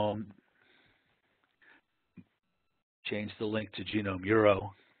 go home, change the link to Genome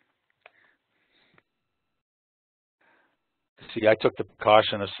Euro. See, I took the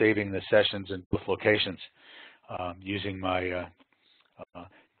precaution of saving the sessions in both locations using my,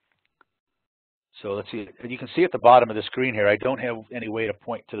 so let's see, you can see at the bottom of the screen here, I don't have any way to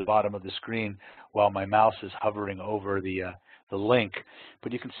point to the bottom of the screen while my mouse is hovering over the link,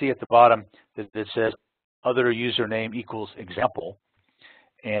 but you can see at the bottom that it says other username equals example,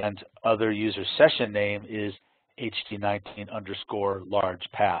 and other user session name is HT19 underscore large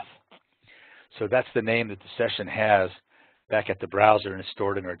path. So that's the name that the session has back at the browser and is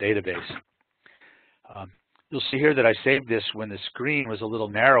stored in our database. You'll see here that I saved this when the screen was a little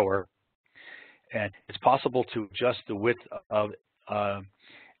narrower, and it's possible to adjust the width of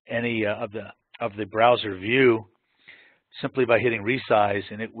any of the browser view simply by hitting resize,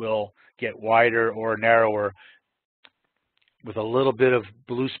 and it will get wider or narrower with a little bit of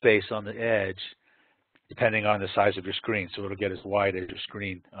blue space on the edge, depending on the size of your screen. So it'll get as wide as your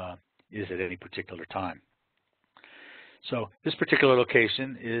screen is at any particular time. So this particular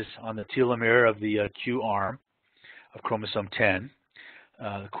location is on the telomere of the Q arm of chromosome 10.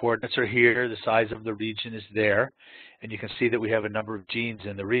 The coordinates are here, the size of the region is there, and you can see that we have a number of genes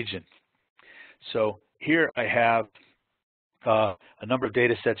in the region. So here I have a number of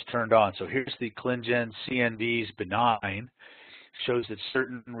data sets turned on. So here's the ClinGen CNVs benign, shows that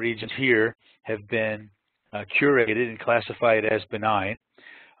certain regions here have been curated and classified as benign.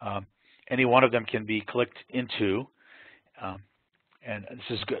 Any one of them can be clicked into, and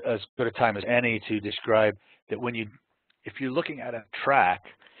this is as good a time as any to describe that if you're looking at a track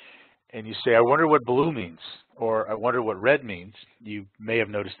and you say, I wonder what blue means, or I wonder what red means, you may have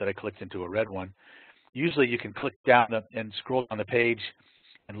noticed that I clicked into a red one. Usually you can click down and scroll down the page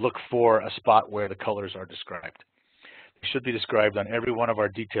and look for a spot where the colors are described. They should be described on every one of our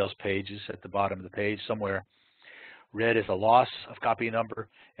details pages at the bottom of the page somewhere. Red is a loss of copy number,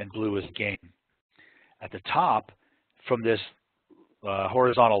 and blue is a gain. At the top, from this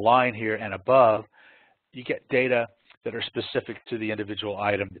horizontal line here and above, you get data that are specific to the individual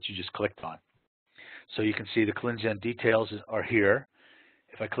item that you just clicked on. So you can see the ClinGen details are here.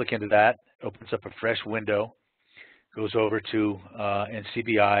 If I click into that, it opens up a fresh window, goes over to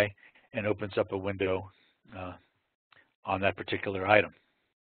NCBI, and opens up a window on that particular item.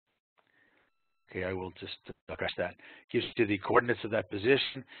 Okay, I will just press that. Gives you the coordinates of that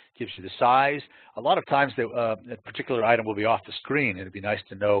position, gives you the size. A lot of times that particular item will be off the screen, and it'd be nice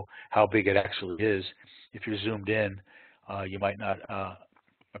to know how big it actually is. If you're zoomed in, you might not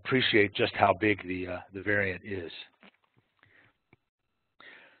appreciate just how big the variant is.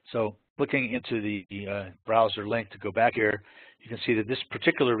 So looking into the browser link to go back here, you can see that this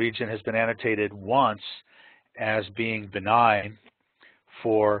particular region has been annotated once as being benign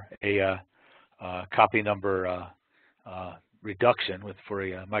for a copy number reduction for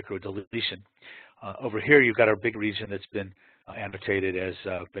a micro deletion. Over here, you've got a big region that's been annotated as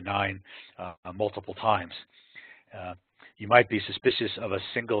benign multiple times. You might be suspicious of a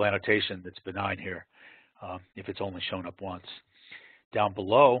single annotation that's benign here if it's only shown up once. Down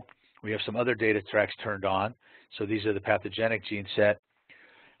below, we have some other data tracks turned on. So these are the pathogenic gene set.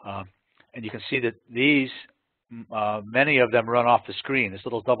 And you can see that these, many of them run off the screen. This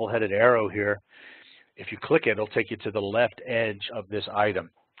little double-headed arrow here, if you click it, it'll take you to the left edge of this item.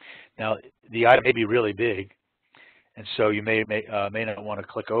 Now, the item may be really big, and so you may not want to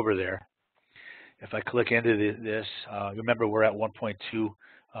click over there. If I click into this, remember we're at 1.2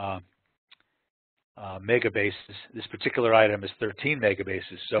 megabases. This particular item is 13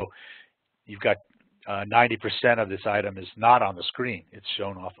 megabases, so you've got 90% of this item is not on the screen. It's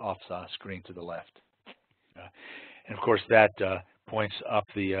shown off screen to the left. And of course, that points up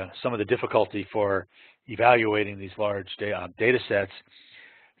some of the difficulty for evaluating these large data sets.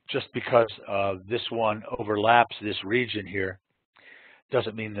 Just because this one overlaps this region here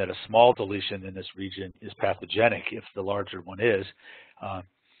doesn't mean that a small deletion in this region is pathogenic if the larger one is,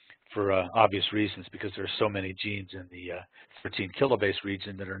 for obvious reasons, because there are so many genes in the 13 kilobase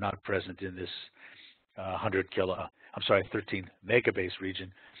region that are not present in this 13 megabase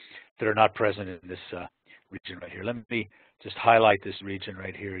region that are not present in this region right here. Let me just highlight this region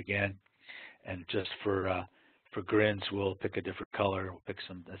right here again, and just for grins, we'll pick a different color. We'll pick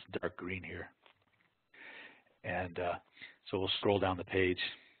some that's dark green here, and so we'll scroll down the page.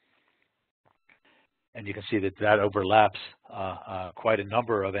 And you can see that that overlaps quite a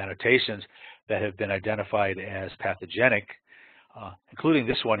number of annotations that have been identified as pathogenic, including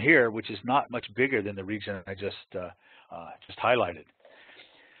this one here, which is not much bigger than the region I just highlighted.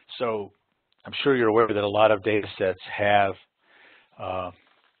 So I'm sure you're aware that a lot of data sets have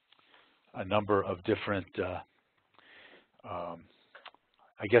a number of different,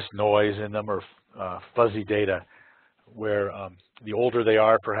 I guess, noise in them or fuzzy data, where the older they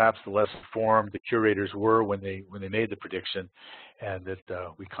are, perhaps the less informed the curators were when they made the prediction, and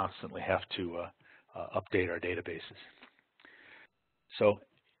that we constantly have to update our databases. So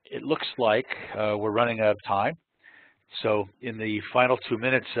it looks like we're running out of time. So in the final 2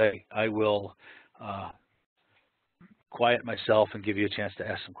 minutes, I will quiet myself and give you a chance to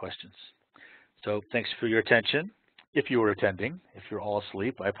ask some questions. So thanks for your attention. If you were attending, if you're all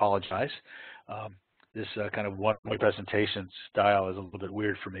asleep, I apologize. This kind of one-way presentation style is a little bit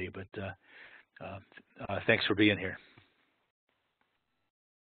weird for me, but thanks for being here.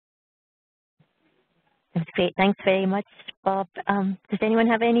 That's great. Thanks very much, Bob. Does anyone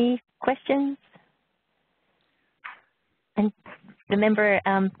have any questions? And remember,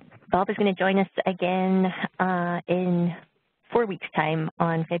 Bob is going to join us again in 4 weeks' time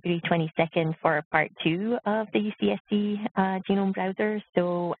on February 22nd for part 2 of the UCSC Genome browser.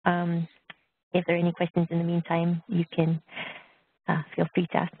 So if there are any questions in the meantime, you can feel free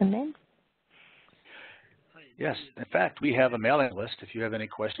to ask them then. Yes, in fact, we have a mailing list if you have any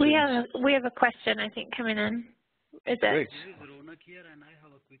questions. We have a question, I think, coming in. Is that? Great. This is Ronak here, and I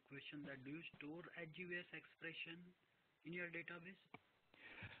have a quick question. That do you store HGVS expression in your database?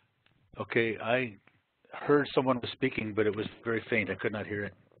 Okay, I heard someone was speaking, but it was very faint. I could not hear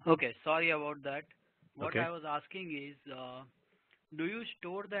it. Okay, sorry about that. What Okay. I was asking is, do you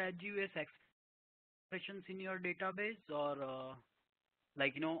store the HGVS expressions in your database, or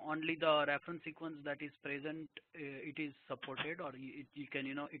like, only the reference sequence that is present, it is supported, or you can,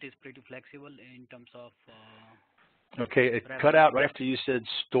 it is pretty flexible in terms of... Okay, it cut out right after you said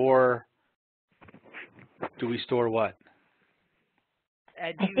store. Do we store what?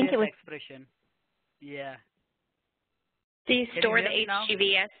 HGVS it was expression. Yeah. Do you store Can you the hear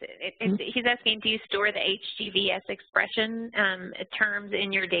me now? HGVS? He's asking, do you store the HGVS expression terms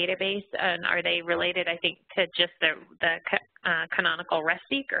in your database, and are they related, I think, to just the canonical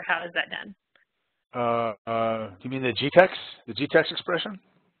REST-seq, or how is that done? Do you mean the GTEX? The GTEX expression?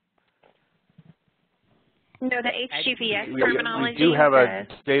 No, the HGVS We terminology. do have a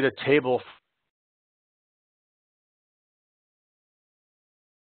data table.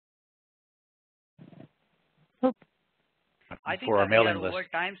 I think for our we are mailing list. over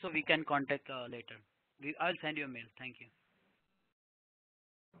time, so we can contact later. I'll send you a mail. Thank you.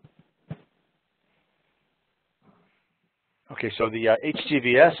 Okay, so the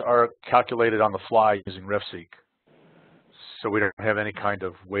HGVS are calculated on the fly using RefSeq. So we don't have any kind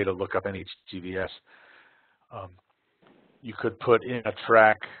of way to look up any HGVS. You could put in a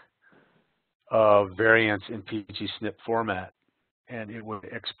track of variants in PGSNP format, and it would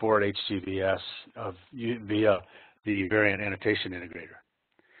export HGVS via the variant annotation integrator.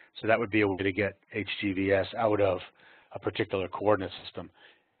 So that would be a way to get HGVS out of a particular coordinate system,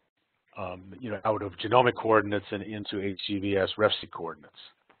 out of genomic coordinates and into HGVS RefSeq coordinates.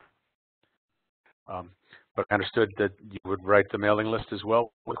 But I understood that you would write the mailing list as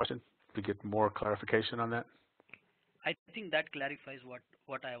well. What question? To get more clarification on that? I think that clarifies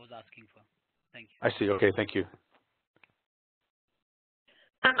what I was asking for. Thank you. I see. Okay, thank you.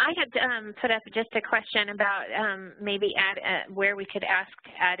 I had put up just a question about maybe where we could ask to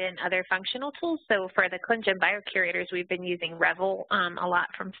add in other functional tools. So for the ClinGen Biocurators, we've been using Revel a lot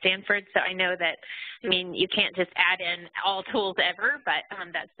from Stanford. So I know that, you can't just add in all tools ever, but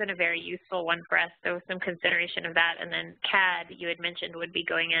that's been a very useful one for us. So some consideration of that. And then CAD, you had mentioned, would be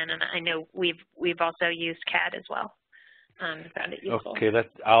going in, and I know we've also used CAD as well. Found it useful. Okay,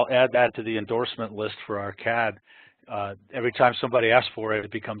 I'll add that to the endorsement list for our CAD. Every time somebody asks for it,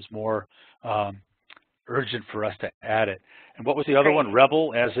 it becomes more urgent for us to add it. And what was the other one?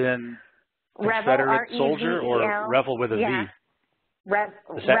 Rebel, as in Confederate soldier, or Revel with a V?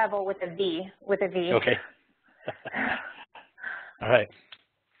 Revel with a V. With a V. Okay. All right.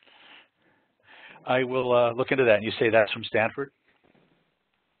 I will look into that. And you say that's from Stanford?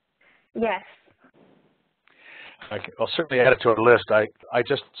 Yes. I'll certainly add it to our list. I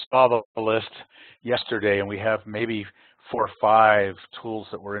just saw the list yesterday, and we have maybe 4 or 5 tools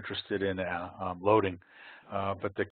that we're interested in loading. But the